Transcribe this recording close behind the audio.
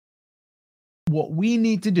what we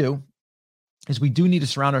need to do is we do need to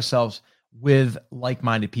surround ourselves with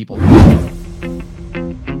like-minded people.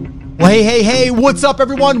 Well, hey, what's up,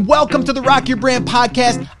 everyone? Welcome to the Rock Your Brand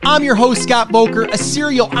podcast. I'm your host, Scott Boker, a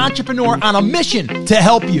serial entrepreneur on a mission to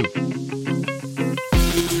help you.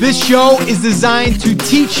 This show is designed to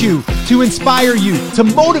teach you, to inspire you, to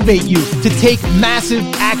motivate you to take massive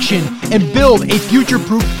action and build a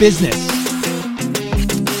future-proof business.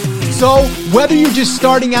 So, whether you're just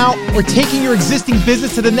starting out or taking your existing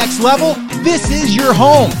business to the next level, this is your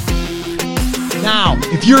home. Now,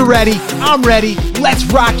 if you're ready, I'm ready. Let's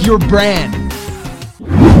rock your brand.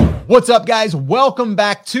 What's up, guys? Welcome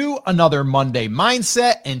back to another Monday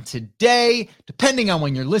Mindset. And today, depending on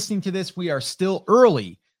when you're listening to this, we are still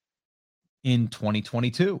early in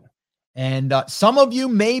 2022. And some of you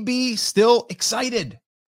may be still excited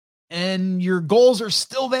and your goals are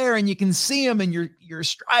still there and you can see them and you're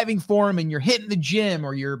striving for them and you're hitting the gym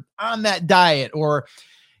or you're on that diet or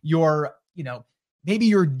you're, maybe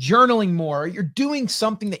you're journaling more, or you're doing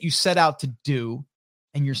something that you set out to do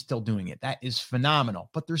and you're still doing it. That is phenomenal.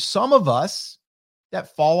 But there's some of us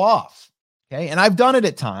that fall off. Okay. And I've done it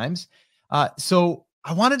at times. So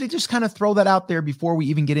I wanted to just kind of throw that out there before we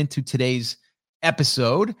even get into today's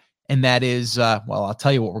episode. And that is, I'll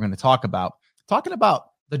tell you what we're going to talk about. Talking about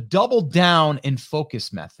the double down and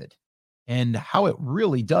focus method and how it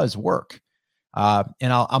really does work.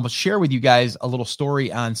 And I'll share with you guys a little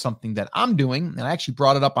story on something that I'm doing. And I actually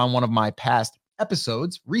brought it up on one of my past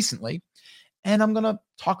episodes recently. And I'm going to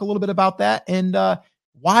talk a little bit about that and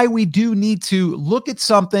why we do need to look at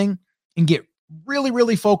something and get really,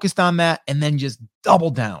 really focused on that and then just double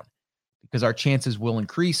down because our chances will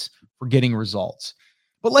increase for getting results.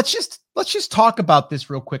 But let's just talk about this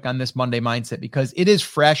real quick on this Monday Mindset because it is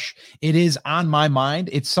fresh. It is on my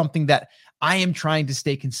mind. It's something that I am trying to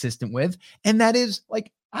stay consistent with. And that is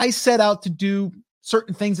like, I set out to do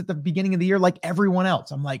certain things at the beginning of the year, like everyone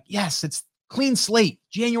else. I'm like, yes, it's clean slate,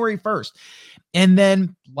 January 1st. And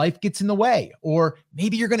then life gets in the way, or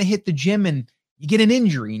maybe you're going to hit the gym and you get an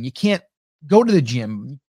injury and you can't go to the gym.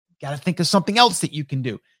 You got to think of something else that you can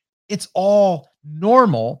do. It's all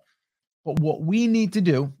normal. But what we need to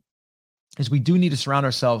do is we do need to surround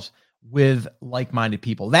ourselves with like-minded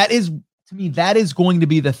people. That is, to me, that is going to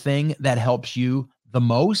be the thing that helps you the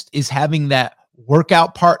most, is having that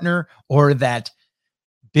workout partner or that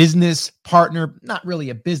business partner, not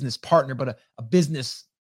really a business partner, but a business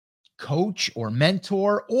coach or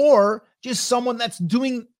mentor, or just someone that's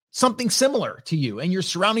doing something similar to you. And you're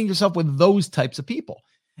surrounding yourself with those types of people.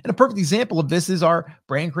 And a perfect example of this is our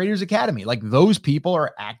Brand Creators Academy. Like, those people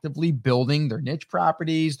are actively building their niche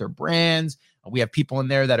properties, their brands. We have people in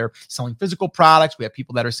there that are selling physical products. We have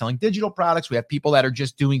people that are selling digital products. We have people that are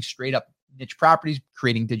just doing straight up niche properties,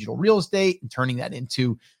 creating digital real estate and turning that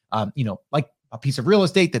into, like a piece of real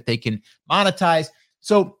estate that they can monetize.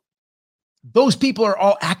 So those people are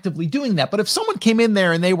all actively doing that. But if someone came in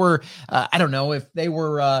there and they were, if they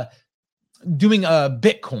were doing a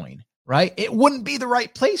Bitcoin, right? It wouldn't be the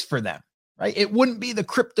right place for them, right? It wouldn't be the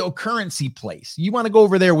cryptocurrency place. You want to go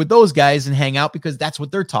over there with those guys and hang out because that's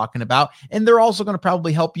what they're talking about. And they're also going to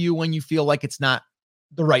probably help you when you feel like it's not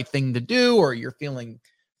the right thing to do, or you're feeling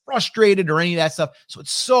frustrated or any of that stuff. So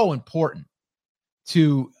it's so important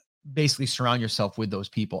to basically surround yourself with those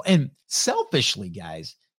people. And selfishly,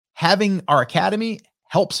 guys, having our academy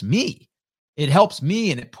helps me. It helps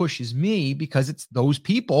me and it pushes me because it's those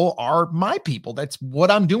people are my people. That's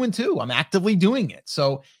what I'm doing too. I'm actively doing it.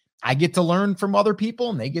 So I get to learn from other people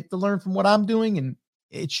and they get to learn from what I'm doing. And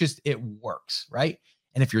it's just, it works, right?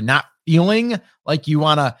 And if you're not feeling like you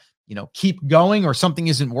want to, keep going, or something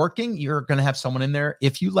isn't working, you're going to have someone in there.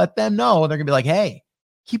 If you let them know, they're going to be like, hey,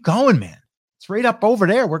 keep going, man. It's right up over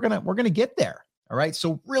there. We're going to get there. All right.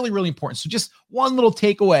 So really, really important. So just one little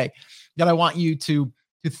takeaway that I want you to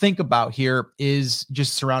think about here is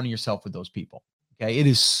just surrounding yourself with those people. Okay. It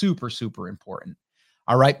is super, super important.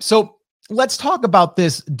 All right. So let's talk about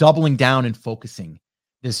this doubling down and focusing,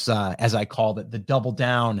 this, as I called it, the double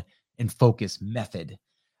down and focus method.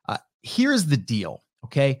 Here's the deal.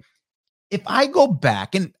 Okay. If I go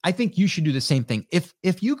back, and I think you should do the same thing.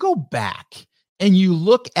 If you go back and you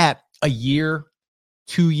look at a year,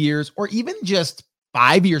 2 years, or even just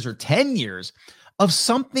 5 years or 10 years of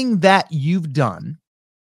something that you've done,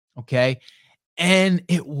 okay, and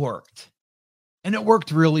it worked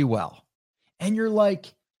really well. And you're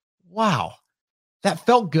like, wow, that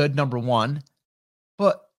felt good, number one.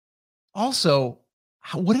 But also,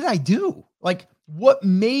 what did I do? Like, what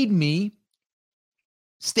made me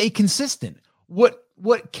stay consistent? What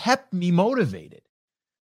kept me motivated?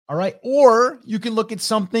 All right. Or you can look at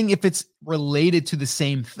something if it's related to the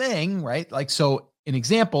same thing, right? Like, so an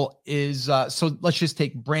example is, so let's just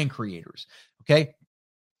take brand creators. Okay.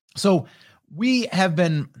 So I've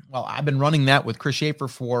been running that with Chris Schaefer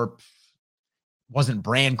for, wasn't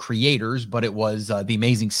brand creators, but it was The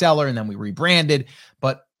Amazing Seller. And then we rebranded.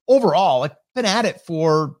 But overall, I've been at it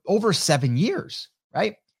for over 7 years.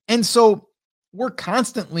 Right. And so we're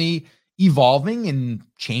constantly evolving and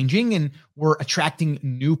changing, and we're attracting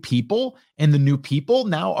new people, and the new people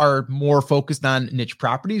now are more focused on niche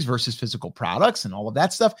properties versus physical products and all of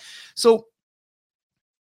that stuff. So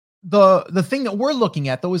the thing that we're looking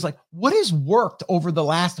at though is like, what has worked over the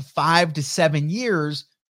last 5 to 7 years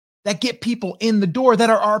that get people in the door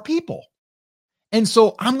that are our people? And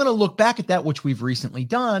so I'm going to look back at that, which we've recently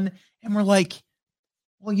done, and we're like,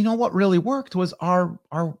 well, you know what really worked was our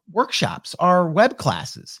workshops, our web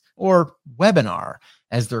classes, or webinar,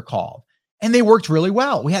 as they're called. And they worked really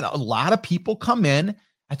well. We had a lot of people come in.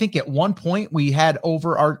 I think at one point we had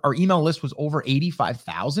over our email list was over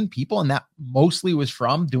 85,000 people. And that mostly was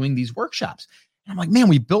from doing these workshops. And I'm like, man,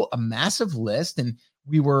 we built a massive list, and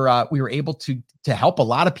we were able to help a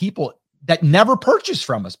lot of people that never purchased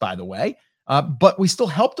from us, by the way. But we still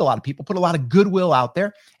helped a lot of people, put a lot of goodwill out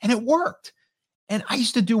there, and it worked. And I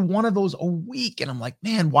used to do one of those a week. And I'm like,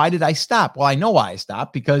 man, why did I stop? Well, I know why I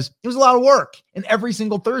stopped, because it was a lot of work. And every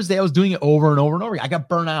single Thursday I was doing it over and over and over again. I got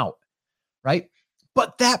burnt out, right?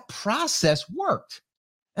 But that process worked.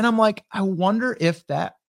 And I'm like, I wonder if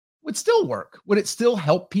that would still work. Would it still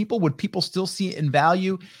help people? Would people still see it in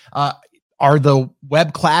value? Are the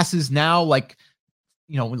web classes now like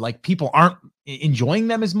people aren't enjoying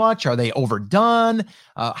them as much? Are they overdone?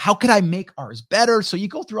 How could I make ours better? So you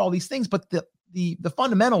go through all these things, but the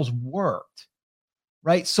fundamentals worked,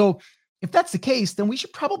 right? So if that's the case, then we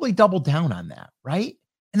should probably double down on that, right?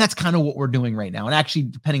 And that's kind of what we're doing right now. And actually,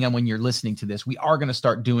 depending on when you're listening to this, we are going to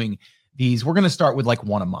start doing these. We're going to start with like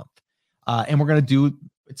one a month. And we're going to do,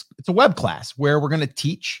 it's a web class where we're going to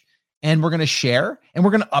teach, and we're going to share, and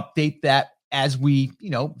we're going to update that as we,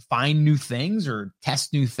 find new things or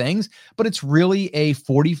test new things. But it's really a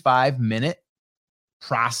 45-minute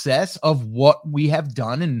process of what we have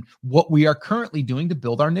done and what we are currently doing to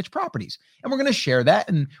build our niche properties. And we're going to share that.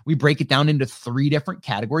 And we break it down into 3 different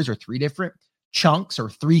categories, or 3 different chunks, or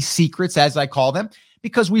 3 secrets, as I call them,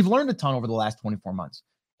 because we've learned a ton over the last 24 months.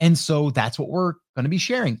 And so that's what we're going to be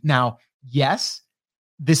sharing. Now, yes,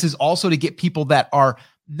 this is also to get people that are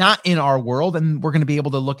not in our world. And we're going to be able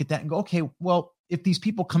to look at that and go, okay, well, if these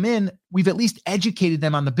people come in, we've at least educated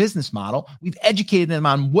them on the business model. We've educated them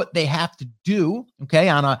on what they have to do, okay,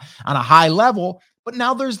 on a high level. But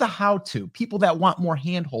now there's the how-to. People that want more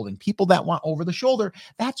hand-holding, people that want over the shoulder.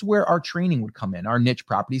 That's where our training would come in, our niche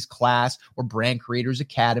properties class or Brand Creators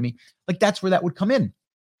Academy. Like, that's where that would come in.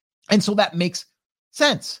 And so that makes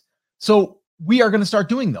sense. So we are going to start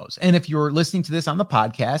doing those. And if you're listening to this on the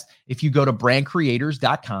podcast, if you go to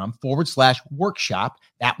brandcreators.com/workshop,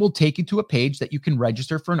 that will take you to a page that you can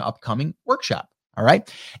register for an upcoming workshop. All right.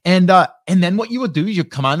 And then what you would do is you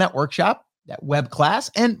come on that workshop, that web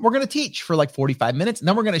class, and we're going to teach for like 45 minutes. And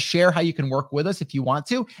then we're going to share how you can work with us if you want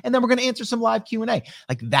to. And then we're going to answer some live Q&A.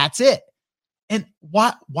 Like, that's it. And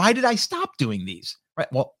why did I stop doing these?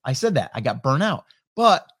 Right. Well, I said that I got burnt out,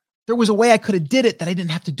 but there was a way I could have did it that I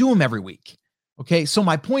didn't have to do them every week. Okay. So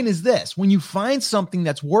my point is this: when you find something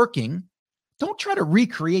that's working, don't try to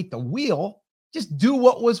recreate the wheel. Just do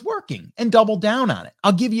what was working and double down on it.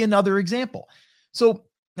 I'll give you another example. So,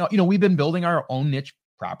 we've been building our own niche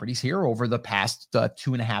properties here over the past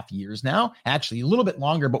 2.5 years now, actually a little bit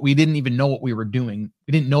longer, but we didn't even know what we were doing.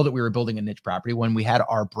 We didn't know that we were building a niche property when we had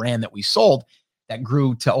our brand that we sold that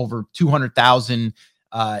grew to over 200,000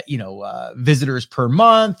 visitors per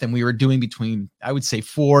month. And we were doing between, I would say,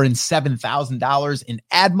 $4,000 and $7,000 in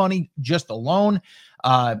ad money just alone.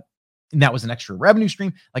 And that was an extra revenue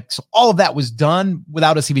stream. Like, so all of that was done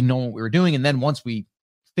without us even knowing what we were doing. And then once we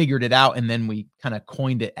figured it out, and then we kind of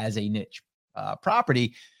coined it as a niche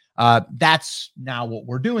property, that's now what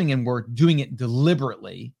we're doing. And we're doing it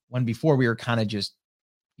deliberately, when before we were kind of just,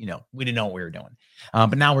 we didn't know what we were doing.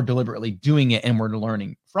 But now we're deliberately doing it, and we're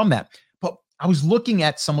learning from that. I was looking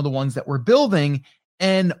at some of the ones that we're building,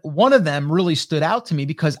 and one of them really stood out to me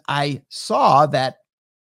because I saw that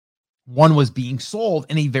one was being sold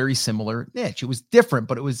in a very similar niche. It was different,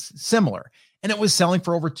 but it was similar. And it was selling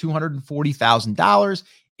for over $240,000.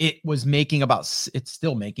 It was making it's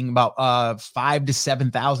still making about $5,000 to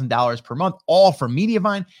 $7,000 per month, all from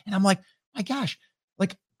Mediavine. And I'm like, my gosh,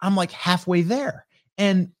 like, I'm like halfway there.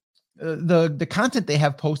 And the content they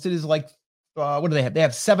have posted is like, what do they have? They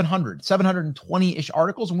have 720-ish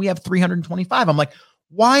articles, and we have 325. I'm like,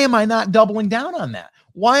 Why am I not doubling down on that?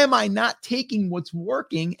 Why am I not taking what's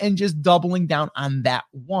working and just doubling down on that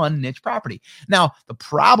one niche property? Now, the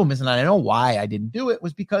problem is, and I know why I didn't do it,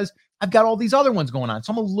 was because I've got all these other ones going on.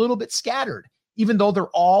 So I'm a little bit scattered, even though they're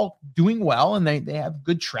all doing well and they have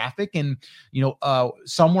good traffic and,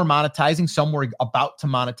 some were monetizing, some were about to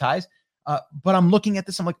monetize. But I'm looking at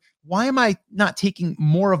this, I'm like, why am I not taking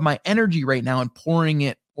more of my energy right now and pouring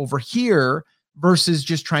it over here versus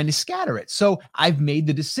just trying to scatter it? So I've made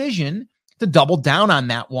the decision to double down on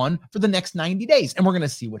that one for the next 90 days. And we're going to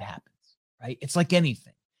see what happens, right? It's like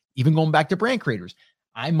anything, even going back to brand creators.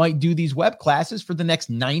 I might do these web classes for the next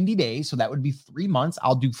 90 days. So that would be 3 months.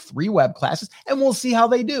 I'll do 3 web classes and we'll see how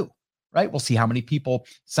they do, right? We'll see how many people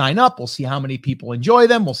sign up. We'll see how many people enjoy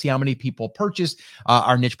them. We'll see how many people purchase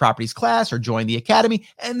our niche properties class or join the academy.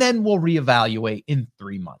 And then we'll reevaluate in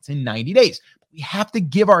 3 months, in 90 days. We have to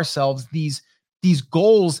give ourselves these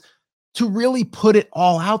goals to really put it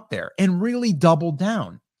all out there and really double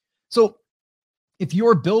down. So if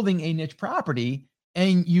you're building a niche property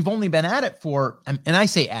and you've only been at it for, and I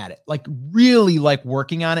say at it, like really like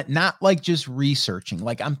working on it, not like just researching,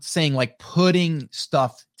 like I'm saying like putting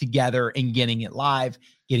stuff together and getting it live,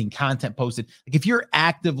 getting content posted. Like if you're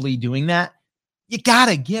actively doing that, you got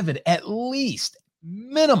to give it at least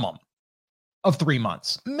minimum of 3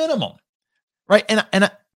 months, minimum, right?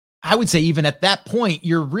 And I would say even at that point,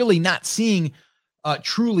 you're really not seeing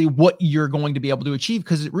truly what you're going to be able to achieve,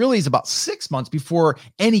 because it really is about 6 months before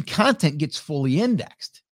any content gets fully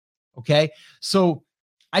indexed. Okay. So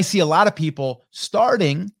I see a lot of people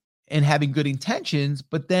starting and having good intentions,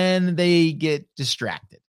 but then they get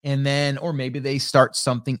distracted and then, or maybe they start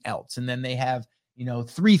something else and then they have,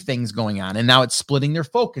 3 things going on and now it's splitting their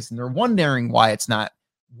focus and they're wondering why it's not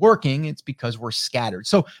working. It's because we're scattered.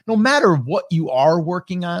 So no matter what you are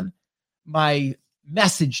working on, my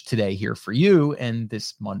message today here for you and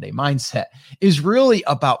this Monday mindset is really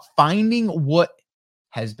about finding what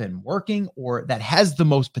has been working or that has the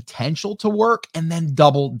most potential to work and then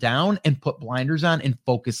double down and put blinders on and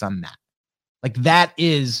focus on that. Like that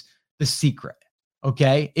is the secret.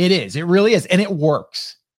 Okay. It is. It really is. And it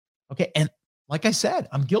works. Okay. And like I said,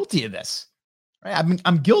 I'm guilty of this. Right?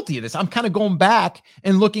 I'm guilty of this. I'm kind of going back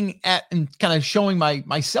and looking at and kind of showing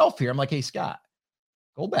myself here. I'm like, hey, Scott,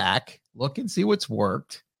 go back, look and see what's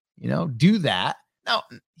worked, do that. Now,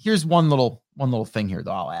 here's one little thing here that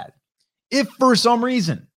I'll add. If for some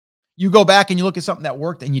reason you go back and you look at something that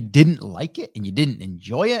worked and you didn't like it and you didn't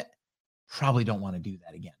enjoy it, probably don't want to do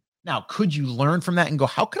that again. Now, could you learn from that and go,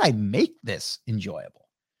 how could I make this enjoyable?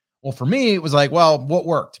 Well, for me, it was like, well, what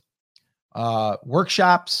worked?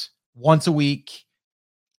 Workshops once a week,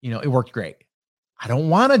 it worked great. I don't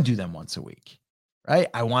want to do them once a week, right?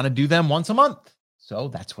 I want to do them once a month. So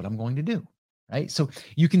that's what I'm going to do, right? So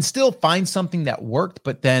you can still find something that worked,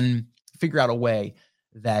 but then figure out a way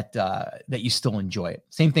that you still enjoy it.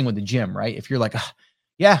 Same thing with the gym, right? If you're like,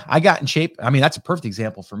 yeah, I got in shape. I mean, that's a perfect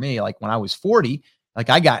example for me. Like when I was 40, like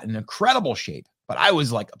I got in incredible shape, but I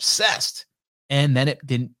was like obsessed. And then it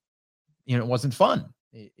didn't, it wasn't fun.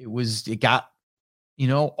 It got,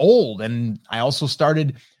 old. And I also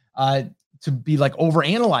started to be like over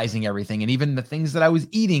analyzing everything. And even the things that I was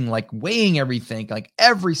eating, like weighing everything, like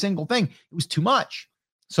every single thing, it was too much.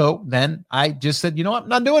 So then I just said, you know what, I'm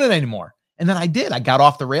not doing it anymore. And then I did. I got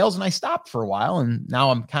off the rails and I stopped for a while. And now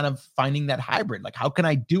I'm kind of finding that hybrid. Like, how can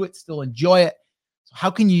I do it, still enjoy it? So how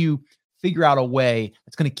can you figure out a way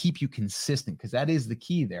that's going to keep you consistent? Because that is the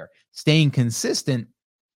key there. Staying consistent,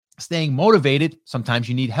 staying motivated. Sometimes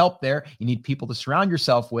you need help there. You need people to surround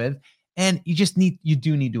yourself with. And you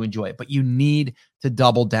do need to enjoy it, but you need to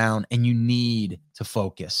double down and you need to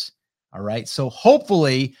focus. All right. So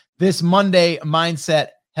hopefully this Monday mindset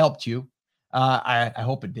helped you. I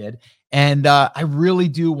hope it did. And I really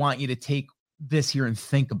do want you to take this here and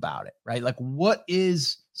think about it, right? Like, what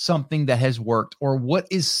is something that has worked, or what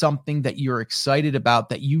is something that you're excited about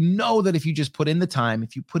that that if you just put in the time,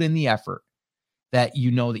 if you put in the effort, that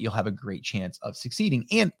that you'll have a great chance of succeeding.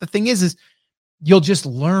 And the thing is you'll just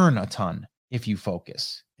learn a ton if you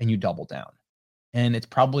focus and you double down. And it's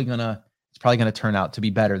probably gonna turn out to be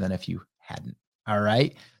better than if you hadn't. All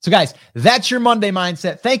right. So guys, that's your Monday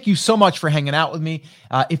mindset. Thank you so much for hanging out with me.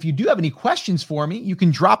 If you do have any questions for me, you can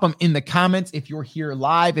drop them in the comments. If you're here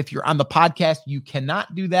live, if you're on the podcast, you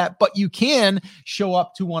cannot do that, but you can show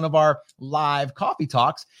up to one of our live coffee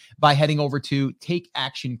talks by heading over to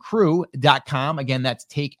takeactioncrew.com. Again, that's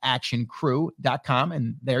takeactioncrew.com.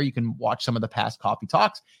 And there you can watch some of the past coffee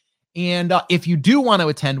talks. And if you do want to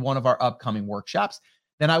attend one of our upcoming workshops,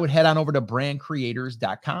 then I would head on over to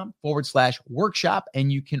brandcreators.com/workshop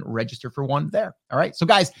and you can register for one there. All right. So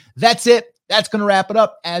guys, that's it. that's going to wrap it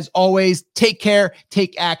up. As always, take care,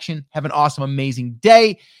 take action, have an awesome, amazing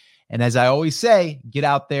day. And as I always say, get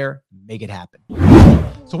out there, make it happen.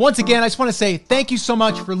 So once again, I just want to say thank you so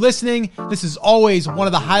much for listening. This is always one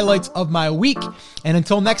of the highlights of my week. And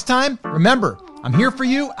until next time, remember, I'm here for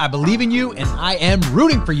you, I believe in you, and I am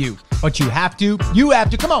rooting for you. But you have to,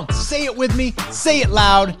 come on, say it with me, say it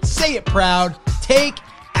loud, say it proud, take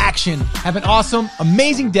action. Have an awesome,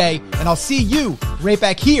 amazing day, and I'll see you right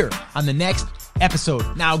back here on the next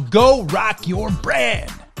episode. Now go rock your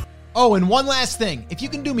brand. Oh, and one last thing. If you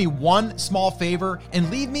can do me one small favor and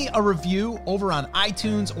leave me a review over on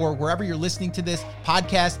iTunes or wherever you're listening to this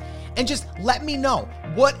podcast, and just let me know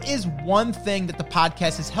what is one thing that the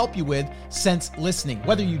podcast has helped you with since listening,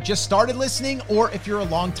 whether you just started listening or if you're a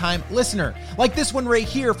longtime listener. Like this one right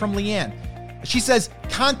here from Leanne. She says,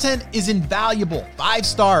 content is invaluable, 5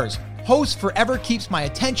 stars. Host forever keeps my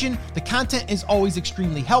attention. The content is always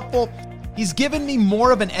extremely helpful. He's given me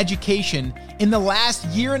more of an education in the last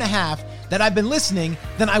year and a half that I've been listening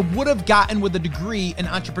than I would have gotten with a degree in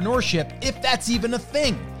entrepreneurship, if that's even a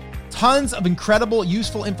thing. Tons of incredible,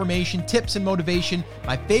 useful information, tips, and motivation.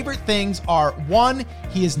 My favorite things are 1,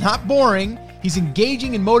 he is not boring. He's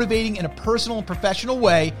engaging and motivating in a personal and professional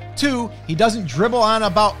way. 2, he doesn't dribble on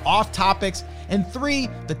about off topics. And 3,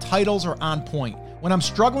 the titles are on point. When I'm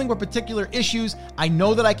struggling with particular issues, I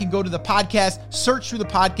know that I can go to the podcast, search through the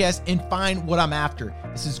podcast, and find what I'm after.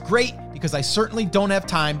 This is great because I certainly don't have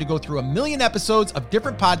time to go through a million episodes of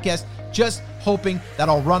different podcasts, just hoping that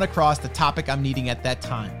I'll run across the topic I'm needing at that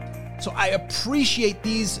time. So I appreciate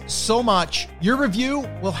these so much. Your review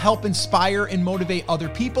will help inspire and motivate other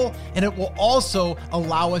people, and it will also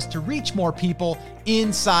allow us to reach more people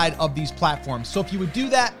inside of these platforms. So if you would do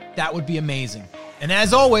that, that would be amazing. And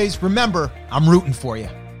as always, remember, I'm rooting for you.